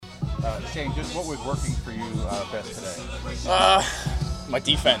Shane, just what was working for you best today? My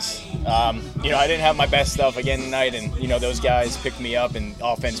defense. I didn't have my best stuff again tonight, and those guys picked me up, and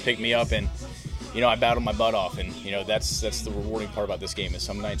offense picked me up, and I battled my butt off, and that's the rewarding part about this game. Is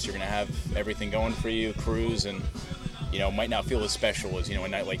some nights you're gonna have everything going for you, cruise, and might not feel as special as a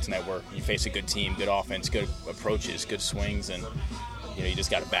night like tonight where you face a good team, good offense, good approaches, good swings, and you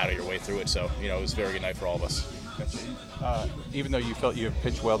just got to battle your way through it. So it was a very good night for all of us. Even though you felt you have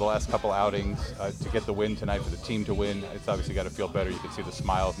pitched well the last couple outings, to get the win tonight, for the team to win, it's obviously got to feel better. You can see the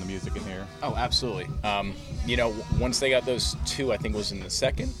smiles and the music in here. Oh, absolutely. Once they got those two, I think it was in the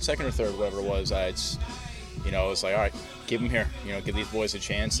second or third, whatever it was, I was like, all right, keep them here. Give these boys a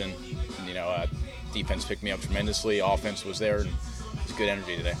chance. And, defense picked me up tremendously. Offense was there, and it was good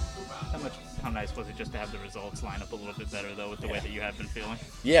energy today. How nice was it just to have the results line up a little bit better, though, with the way that you have been feeling?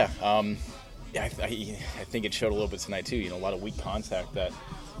 Yeah. I think it showed a little bit tonight, too. A lot of weak contact that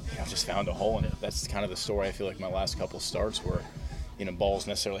just found a hole in it. That's kind of the story, I feel like, my last couple of starts where, balls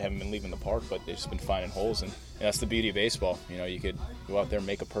necessarily haven't been leaving the park, but they've just been finding holes. And that's the beauty of baseball. You could go out there and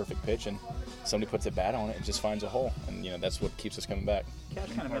make a perfect pitch, and somebody puts a bat on it and just finds a hole. And, that's what keeps us coming back. Cash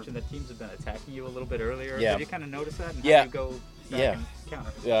kind of mentioned that teams have been attacking you a little bit earlier. Yeah. Did you kind of notice that? And Yeah. how do you go back and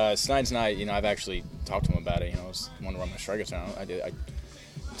counter? Snides and I, I've actually talked to him about it. I was wondering why my strikeouts are.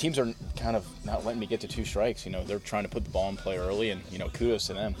 Teams are kind of not letting me get to two strikes. They're trying to put the ball in play early, and kudos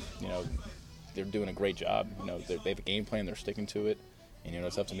to them. They're doing a great job. They have a game plan. They're sticking to it, and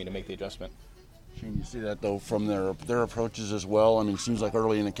it's up to me to make the adjustment. Shane, you see that though from their approaches as well. I mean, it seems like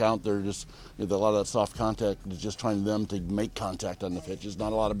early in the count they're just a lot of that soft contact is just trying them to make contact on the pitches.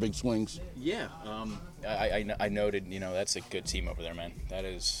 Not a lot of big swings. Yeah, I noted. That's a good team over there, man. That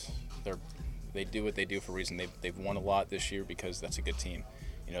is, they do what they do for a reason. They've won a lot this year because that's a good team.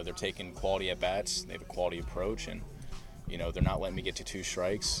 They're taking quality at bats. They have a quality approach, and they're not letting me get to two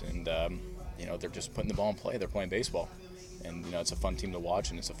strikes. And they're just putting the ball in play. They're playing baseball, and it's a fun team to watch,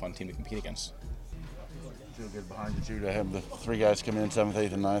 and it's a fun team to compete against. Feel good behind you too to have the three guys come in 7th,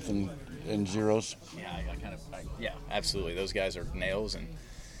 8th, and 9th and zeros. Yeah, absolutely. Those guys are nails, and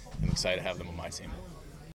I'm excited to have them on my team.